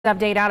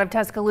Update out of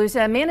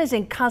Tuscaloosa. A man is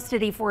in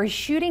custody for a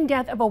shooting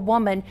death of a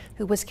woman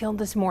who was killed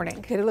this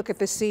morning. Get a look at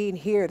the scene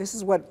here. This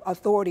is what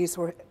authorities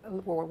were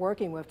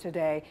working with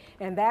today.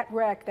 And that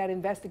wreck, that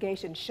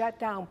investigation, shut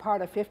down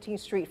part of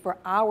 15th Street for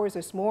hours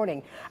this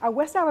morning. Our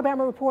West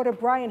Alabama reporter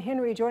Brian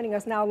Henry joining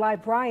us now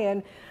live.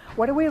 Brian,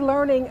 what are we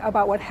learning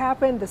about what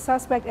happened, the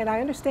suspect, and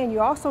I understand you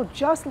also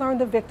just learned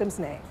the victim's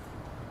name.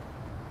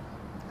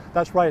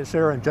 That's right,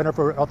 Sarah and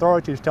Jennifer.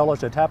 Authorities tell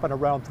us it happened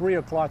around 3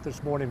 o'clock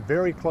this morning,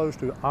 very close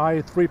to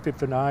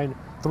I-359,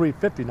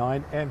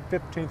 359, and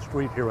 15th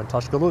Street here in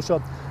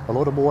Tuscaloosa. A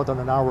little more than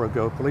an hour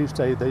ago, police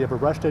say they have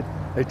arrested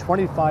a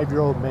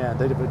 25-year-old man.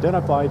 They have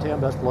identified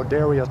him as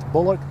Ladarius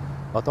Bullock.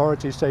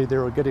 Authorities say they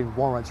are getting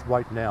warrants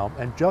right now.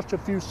 And just a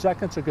few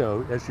seconds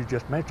ago, as you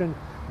just mentioned,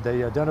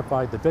 they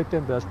identified the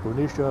victim as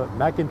Brunisha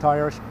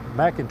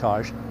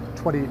McIntosh,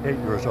 28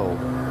 years old.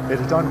 It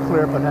is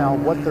unclear for now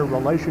what their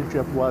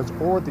relationship was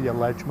or the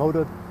alleged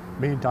motive.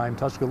 Meantime,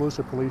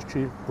 Tuscaloosa Police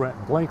Chief Brent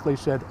Blankley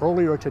said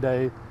earlier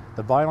today,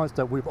 the violence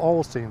that we've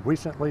all seen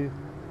recently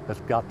has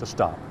got to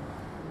stop.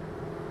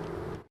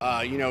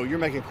 You're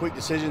making quick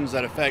decisions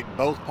that affect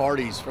both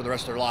parties for the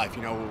rest of their life.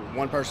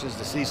 One person is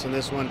deceased in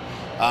this one,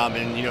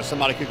 and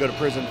somebody could go to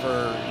prison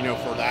for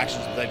the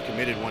actions that they've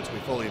committed once we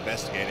fully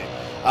investigate it.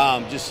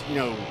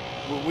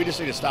 We just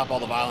need to stop all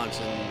the violence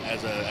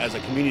and as a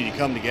community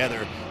come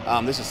together.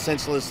 This is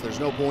senseless. There's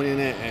no point in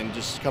it, and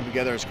just come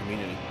together as a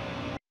community.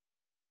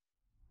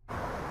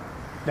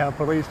 Now,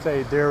 police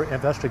say their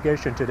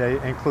investigation today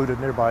included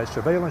nearby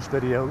surveillance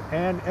video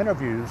and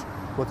interviews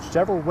with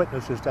several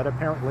witnesses that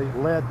apparently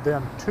led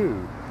them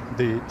to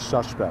the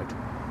suspect.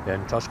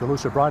 In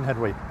Tuscaloosa, Brian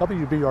Henry,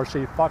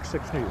 WBRC Fox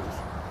 6 News,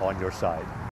 on your side.